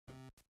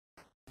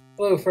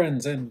Hello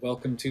friends and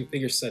welcome to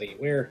Figure Study,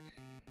 where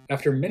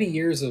after many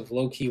years of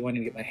low-key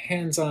wanting to get my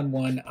hands on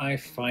one, I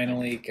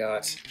finally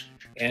got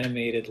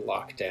Animated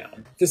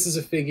Lockdown. This is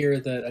a figure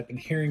that I've been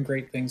hearing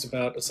great things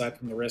about aside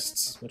from the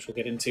wrists, which we'll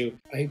get into.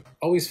 I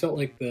always felt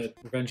like the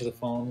Revenge of the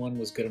Fallen one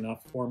was good enough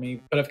for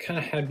me, but I've kind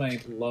of had my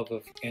love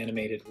of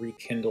animated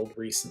rekindled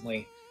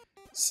recently,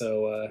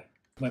 so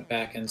went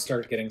back and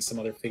started getting some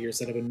other figures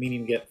that I've been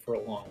meaning to get for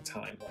a long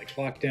time, like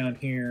Lockdown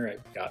here.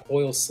 I got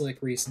Oil Slick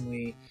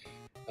recently.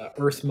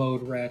 Earth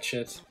Mode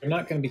Ratchet. I'm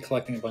not going to be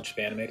collecting a bunch of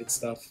animated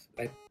stuff.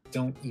 I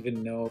don't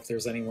even know if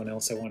there's anyone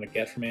else I want to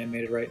get from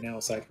animated right now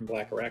aside from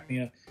Black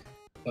Arachnia,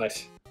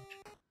 but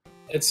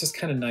it's just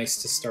kind of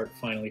nice to start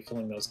finally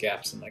filling those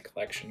gaps in my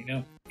collection, you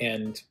know?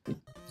 And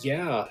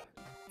yeah,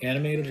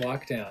 Animated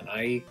Lockdown.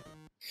 I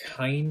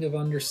kind of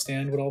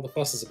understand what all the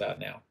fuss is about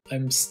now.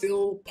 I'm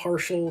still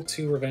partial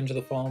to Revenge of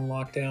the Fallen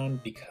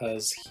Lockdown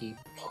because he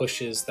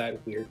pushes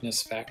that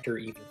weirdness factor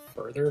even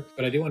further,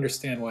 but I do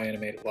understand why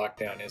Animated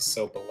Lockdown is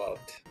so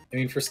beloved. I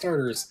mean, for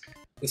starters,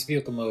 this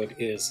vehicle mode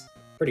is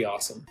pretty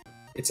awesome.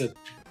 It's a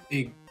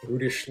big,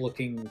 brutish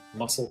looking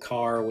muscle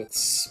car with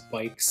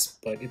spikes,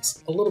 but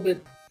it's a little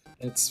bit,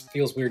 it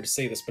feels weird to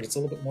say this, but it's a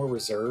little bit more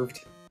reserved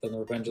than the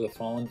Revenge of the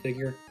Fallen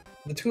figure.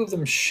 The two of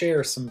them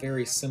share some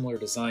very similar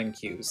design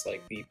cues,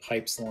 like the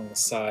pipes along the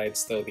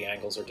sides, though the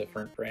angles are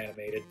different for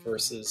animated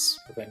versus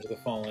Revenge of the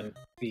Fallen.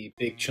 The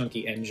big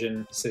chunky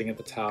engine sitting at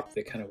the top,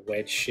 the kind of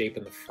wedge shape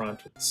in the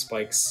front with the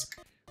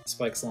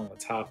spikes along the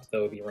top,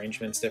 though the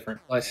arrangement's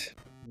different. But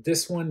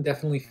this one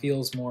definitely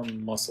feels more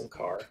muscle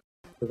car.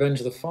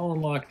 Revenge of the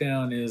Fallen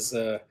Lockdown is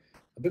a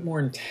bit more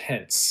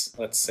intense,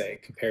 let's say,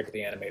 compared to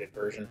the animated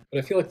version. But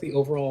I feel like the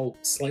overall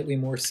slightly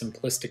more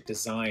simplistic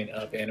design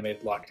of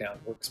Animated Lockdown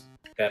works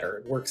better.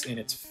 It works in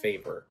its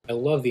favor. I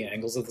love the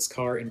angles of this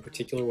car, in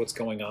particular what's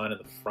going on in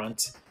the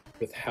front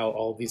with how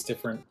all these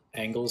different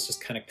angles just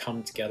kind of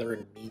come together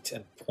and meet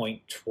and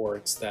point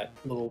towards that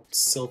little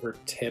silver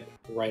tip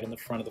right in the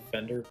front of the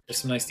fender. There's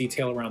some nice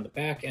detail around the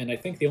back, and I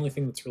think the only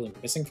thing that's really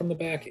missing from the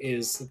back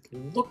is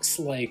it looks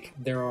like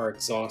there are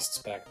exhausts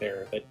back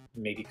there that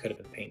maybe could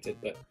have been painted,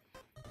 but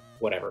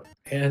whatever.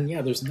 And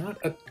yeah, there's not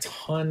a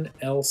ton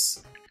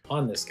else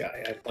on this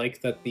guy. I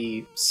like that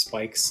the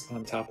spikes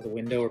on top of the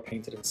window are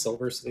painted in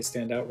silver, so they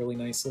stand out really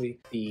nicely.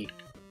 The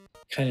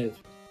kind of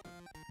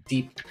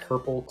deep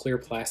purple clear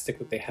plastic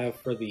that they have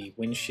for the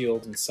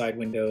windshield and side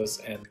windows,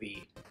 and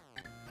the,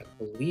 I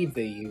believe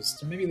they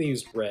used, or maybe they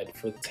used red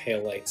for the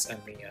taillights and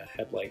the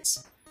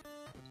headlights.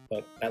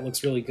 But that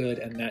looks really good,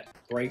 and that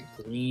bright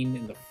green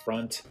in the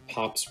front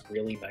pops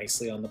really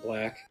nicely on the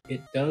black.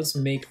 It does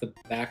make the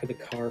back of the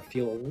car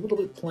feel a little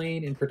bit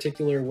plain, in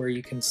particular where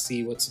you can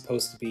see what's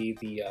supposed to be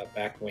the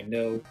back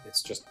window.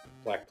 It's just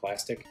black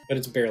plastic, but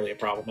it's barely a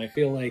problem. I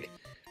feel like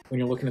when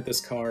you're looking at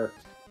this car,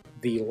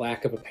 the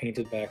lack of a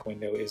painted back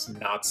window is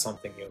not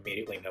something you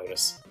immediately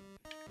notice.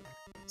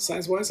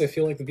 Size-wise, I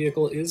feel like the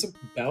vehicle is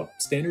about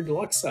standard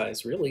deluxe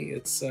size, really.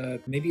 It's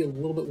maybe a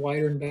little bit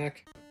wider in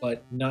back,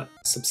 but not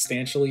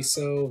substantially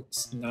so.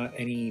 It's not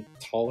any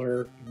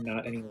taller,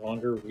 not any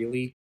longer,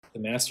 really. The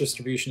mass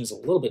distribution is a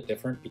little bit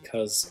different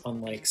because,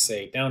 unlike,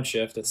 say,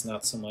 Downshift, it's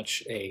not so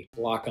much a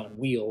block on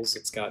wheels.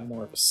 It's got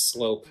more of a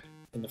slope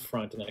in the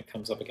front, and then it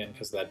comes up again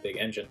because of that big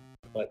engine.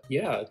 But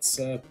yeah, it's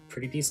a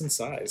pretty decent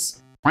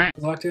size.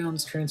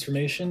 Lockdown's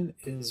transformation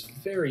is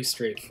very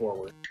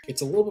straightforward.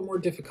 It's a little bit more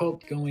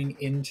difficult going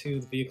into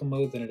the vehicle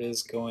mode than it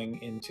is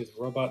going into the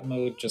robot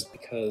mode, just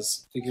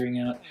because figuring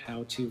out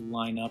how to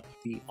line up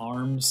the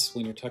arms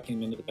when you're tucking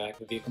them into the back of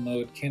the vehicle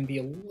mode can be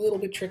a little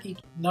bit tricky.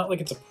 Not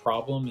like it's a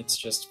problem, it's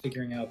just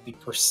figuring out the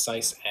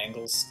precise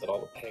angles that all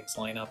the pegs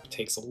line up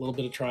takes a little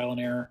bit of trial and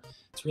error.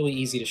 It's really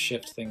easy to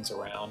shift things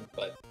around,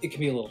 but it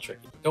can be a little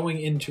tricky. Going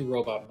into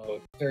robot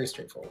mode, very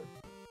straightforward.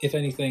 If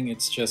anything,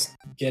 it's just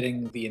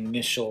getting the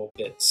initial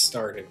bit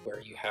started where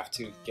you have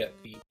to get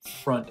the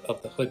front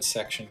of the hood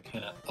section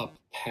kind of up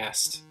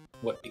past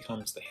what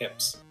becomes the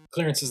hips.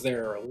 Clearances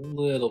there are a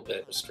little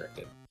bit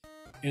restricted.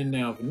 And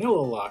now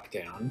Vanilla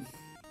Lockdown,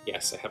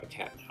 yes, I have a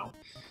cat now.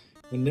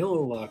 Vanilla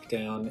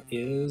Lockdown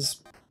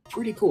is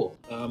pretty cool.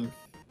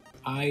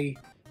 I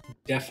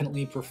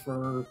definitely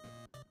prefer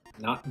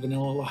not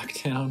Vanilla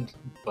Lockdown,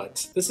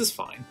 but this is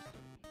fine.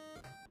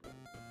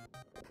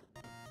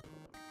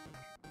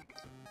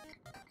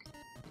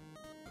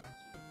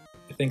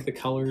 I think the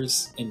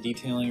colors and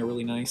detailing are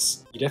really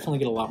nice. You definitely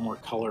get a lot more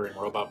color in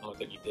robot mode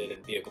than you did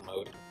in vehicle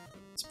mode.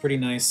 It's pretty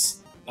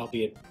nice,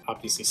 albeit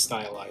obviously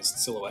stylized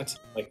silhouette,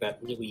 like that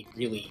really,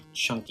 really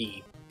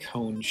chunky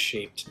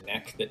cone-shaped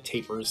neck that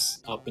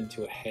tapers up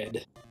into a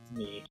head,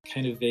 the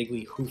kind of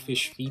vaguely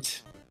hoofish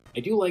feet.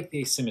 I do like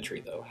the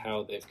asymmetry though,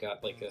 how they've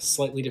got like a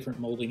slightly different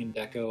molding and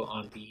deco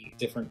on the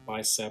different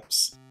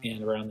biceps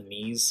and around the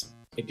knees.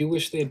 I do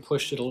wish they had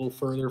pushed it a little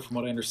further. From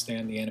what I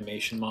understand, the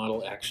animation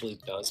model actually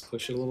does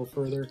push it a little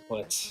further,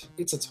 but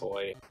it's a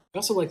toy. I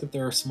also like that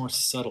there are some more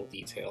subtle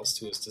details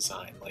to his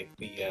design, like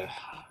I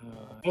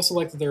also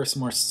like that there are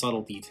some more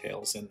subtle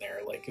details in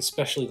there, like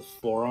especially the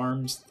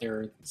forearms.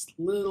 There are these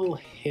little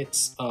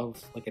hits of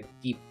like a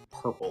deep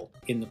purple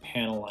in the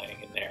panel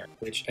lining in there.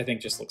 which I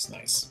think just looks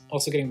nice.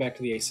 Also, getting back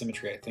to the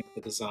asymmetry, I think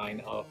the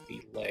design of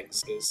the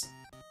legs is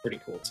pretty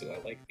cool too.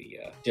 I like the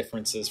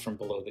differences from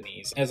below the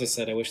knees. As I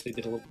said, I wish they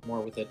did a little bit more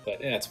with it,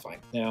 but it's fine.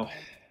 Now,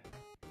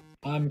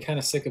 I'm kind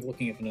of sick of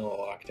looking at vanilla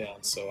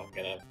lockdown, so I'm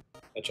gonna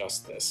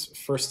adjust this.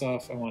 First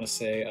off, I want to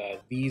say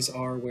these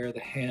are where the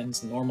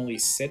hands normally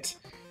sit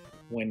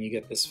when you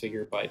get this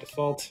figure by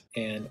default,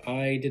 and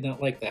I did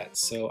not like that,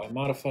 so I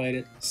modified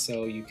it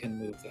so you can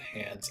move the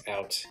hands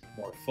out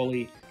more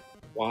fully.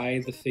 Why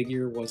the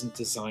figure wasn't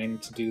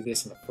designed to do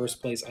this in the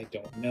first place, I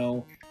don't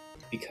know,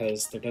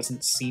 because there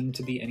doesn't seem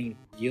to be any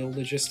real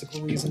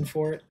logistical reason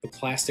for it. The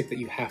plastic that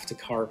you have to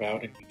carve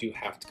out, and you do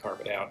have to carve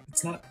it out,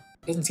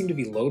 doesn't seem to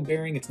be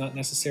load-bearing. It's not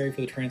necessary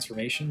for the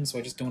transformation, so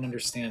I just don't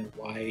understand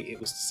why it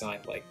was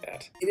designed like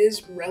that. It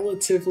is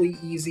relatively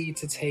easy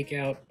to take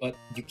out, but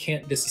you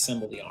can't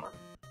disassemble the arm.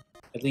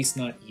 At least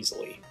not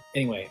easily.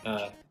 Anyway,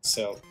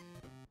 so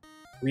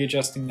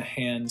readjusting the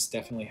hands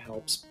definitely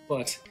helps,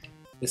 but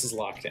this is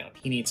lockdown.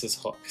 He needs his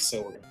hook,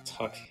 so we're going to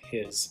tuck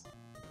his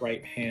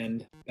right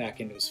hand back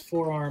into his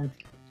forearm,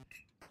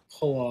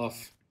 pull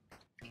off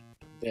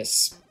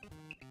this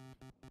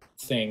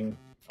thing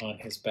on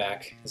his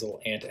back, his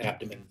little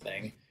ant-abdomen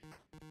thing,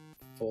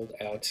 fold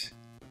out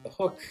the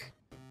hook,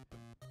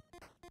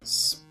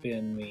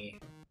 spin the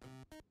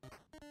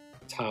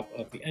top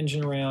of the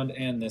engine around,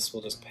 and this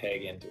will just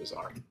peg into his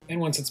arm. And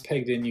once it's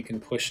pegged in, you can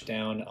push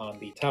down on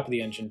the top of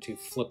the engine to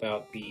flip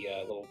out the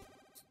little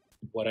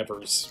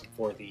whatever's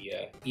for the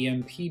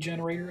EMP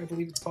generator, I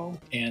believe it's called,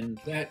 and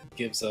that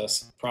gives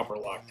us proper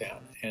lockdown,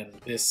 and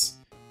this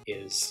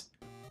is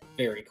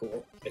very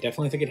cool. I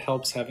definitely think it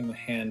helps having the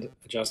hand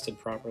adjusted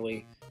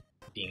properly,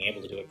 being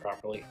able to do it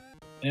properly.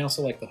 And I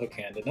also like the hook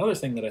hand. Another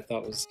thing that I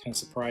thought was kind of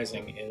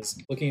surprising is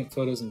looking at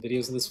photos and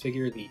videos of this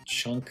figure, the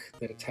chunk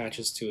that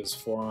attaches to his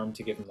forearm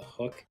to give him the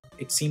hook,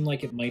 it seemed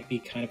like it might be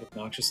kind of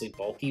obnoxiously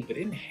bulky, but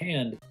in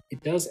hand,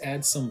 it does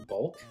add some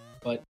bulk,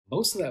 but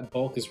most of that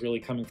bulk is really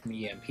coming from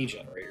the EMP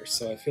generator,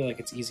 so I feel like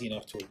it's easy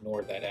enough to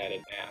ignore that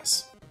added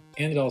mass.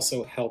 And it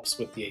also helps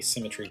with the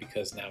asymmetry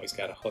because now he's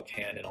got a hook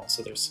hand, and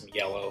also there's some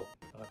yellow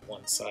on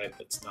one side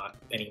that's not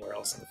anywhere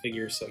else in the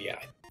figure, so yeah,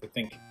 I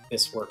think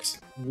this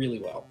works really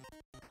well.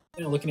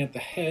 Now, looking at the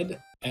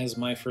head, as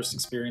my first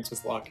experience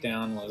with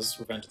Lockdown was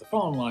Revenge of the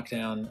Fallen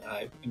Lockdown,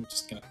 I'm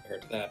just going to compare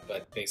it to that,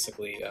 but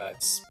basically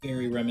it's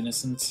very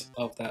reminiscent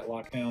of that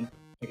Lockdown.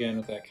 Again,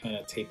 with that kind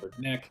of tapered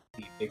neck,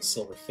 the big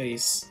silver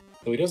face,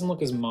 though he doesn't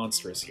look as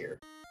monstrous here.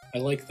 I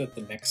like that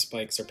the neck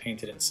spikes are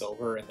painted in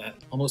silver, and that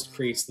almost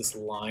creates this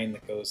line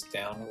that goes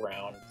down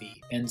around the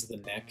ends of the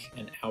neck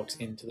and out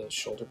into those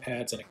shoulder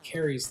pads, and it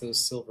carries those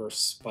silver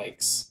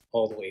spikes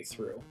all the way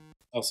through.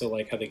 Also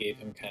like how they gave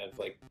him kind of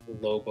like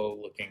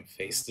Lobo-looking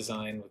face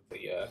design with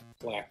the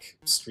black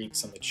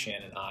streaks on the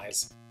chin and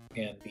eyes,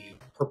 and the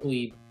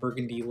purpley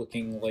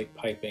burgundy-looking light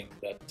piping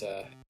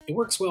that it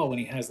works well when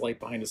he has light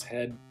behind his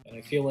head, and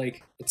I feel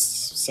like it's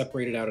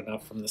separated out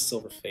enough from the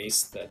silver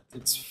face that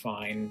it's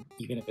fine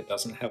even if it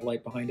doesn't have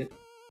light behind it.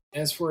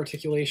 As for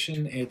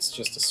articulation, it's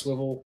just a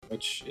swivel,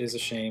 which is a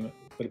shame. It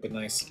would have been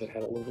nice if it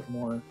had a little bit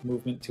more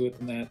movement to it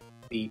than that.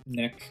 The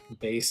neck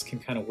base can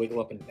kind of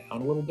wiggle up and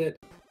down a little bit.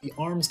 The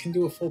arms can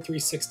do a full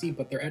 360,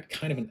 but they're at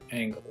kind of an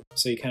angle,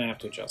 so you kind of have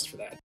to adjust for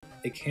that.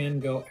 They can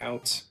go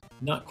out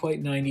not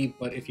quite 90,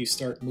 but if you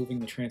start moving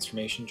the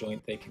transformation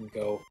joint, they can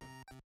go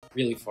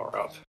really far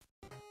up.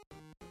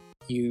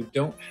 You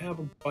don't have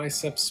a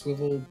bicep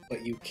swivel,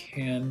 but you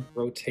can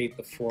rotate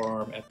the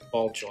forearm at the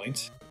ball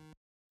joint.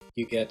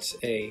 You get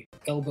a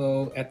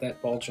elbow at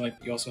that ball joint,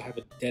 but you also have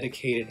a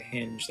dedicated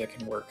hinge that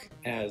can work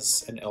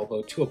as an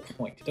elbow to a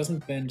point. It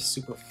doesn't bend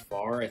super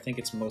far. I think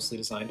it's mostly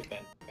designed to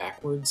bend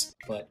backwards,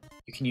 but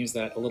you can use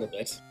that a little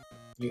bit.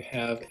 You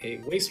have a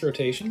waist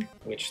rotation,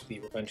 which the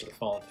Revenge of the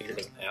Fallen figure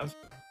doesn't have.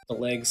 The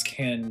legs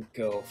can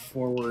go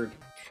forward,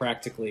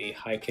 practically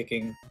high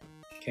kicking,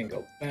 can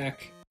go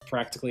back,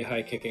 practically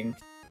high kicking.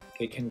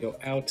 They can go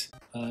out,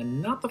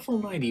 not the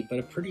full 90, but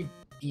a pretty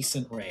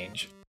decent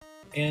range.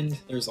 And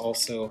there's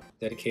also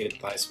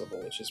dedicated thigh swivel,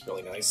 which is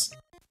really nice.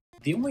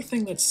 The only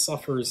thing that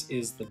suffers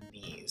is the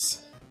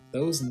knees.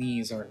 Those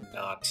knees are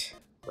not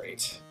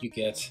great. You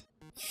get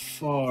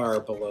far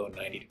below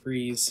 90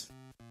 degrees,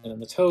 and then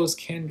the toes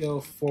can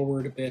go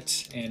forward a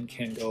bit and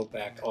can go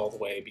back all the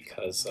way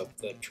because of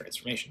the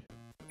transformation.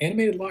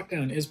 Animated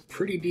Lockdown is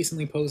pretty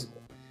decently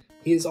posable.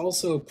 He is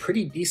also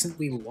pretty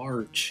decently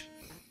large.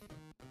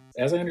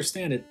 As I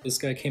understand it, this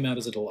guy came out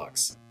as a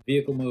deluxe.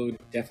 Vehicle mode,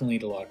 definitely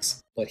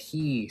deluxe, but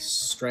he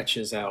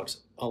stretches out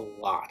a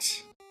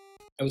lot.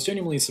 I was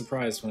genuinely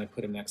surprised when I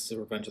put him next to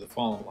Revenge of the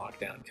Fallen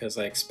Lockdown, because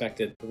I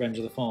expected Revenge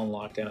of the Fallen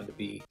Lockdown to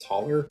be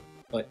taller,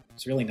 but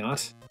it's really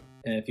not.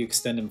 And if you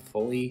extend him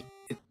fully,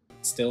 it's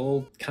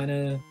still kind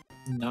of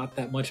not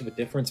that much of a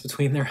difference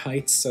between their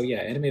heights. So yeah,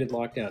 Animated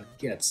Lockdown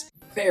gets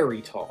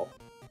very tall,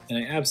 and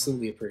I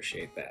absolutely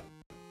appreciate that.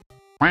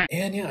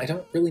 And yeah, I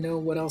don't really know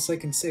what else I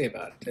can say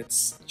about it.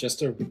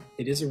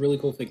 It is a really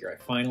cool figure.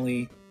 I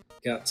finally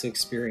got to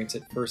experience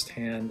it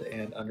firsthand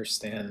and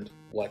understand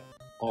what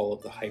all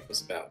of the hype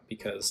was about,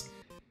 because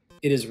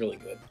It is really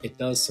good. It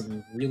does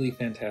some really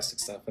fantastic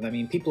stuff. And I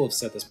mean, people have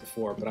said this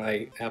before, but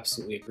I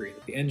absolutely agree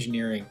that the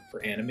engineering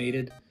for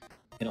animated,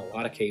 in a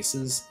lot of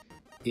cases,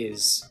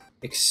 is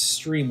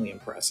extremely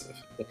impressive.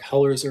 The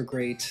colors are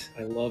great.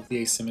 I love the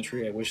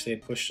asymmetry. I wish they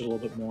had pushed it a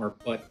little bit more,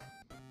 but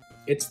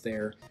it's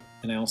there.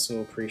 And I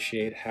also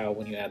appreciate how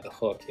when you add the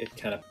hook, it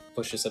kind of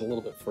pushes it a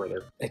little bit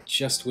further. I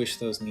just wish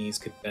those knees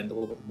could bend a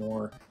little bit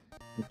more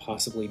and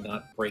possibly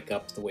not break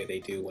up the way they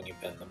do when you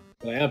bend them.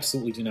 But I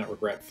absolutely do not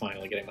regret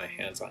finally getting my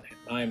hands on him.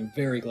 I'm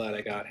very glad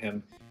I got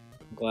him.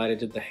 I'm glad I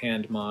did the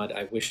hand mod.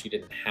 I wish you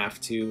didn't have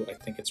to. I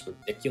think it's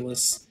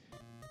ridiculous.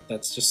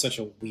 That's just such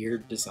a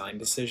weird design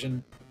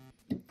decision.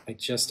 I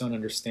just don't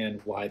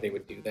understand why they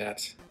would do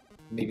that.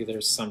 Maybe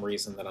there's some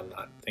reason that I'm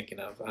not thinking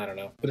of. I don't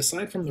know. But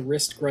aside from the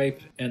wrist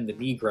gripe and the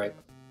knee gripe,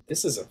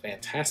 this is a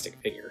fantastic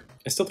figure.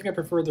 I still think I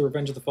prefer the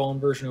Revenge of the Fallen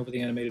version over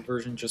the animated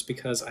version just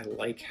because I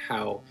like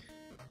how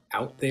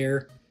out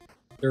there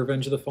the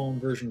Revenge of the Fallen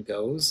version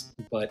goes,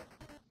 but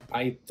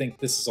I think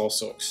this is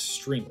also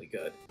extremely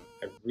good.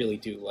 I really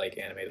do like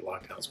animated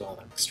Lockdown as well,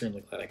 and I'm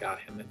extremely glad I got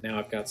him. And now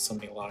I've got so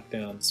many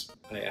Lockdowns,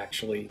 I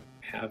actually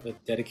have a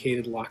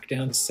dedicated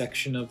Lockdown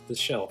section of the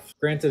shelf.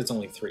 Granted, it's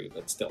only 3,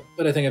 but still.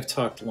 But I think I've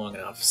talked long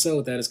enough,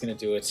 so that is going to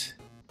do it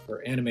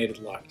for animated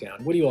Lockdown.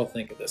 What do you all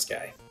think of this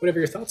guy? Whatever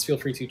your thoughts, feel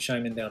free to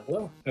chime in down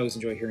below. I always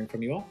enjoy hearing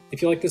from you all.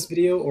 If you like this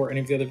video or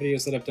any of the other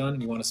videos that I've done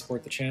and you want to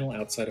support the channel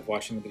outside of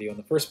watching the video in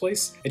the first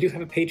place, I do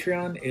have a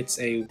Patreon. It's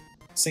a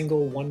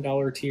single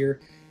 $1 tier.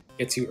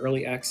 Gets you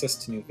early access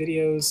to new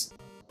videos,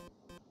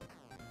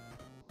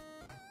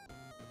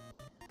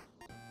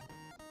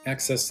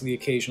 access to the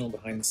occasional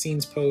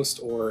behind-the-scenes post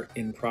or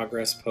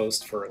in-progress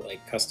post for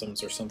like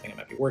customs or something I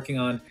might be working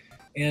on,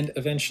 and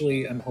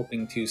eventually I'm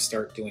hoping to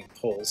start doing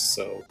polls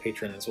so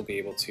patrons will be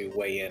able to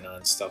weigh in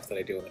on stuff that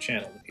I do on the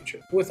channel in the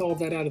future. With all of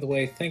that out of the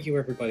way, thank you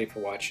everybody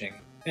for watching,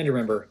 and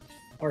remember,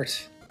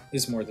 art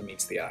is more than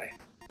meets the eye.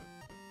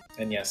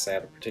 And yes, I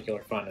have a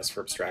particular fondness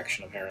for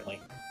abstraction, apparently.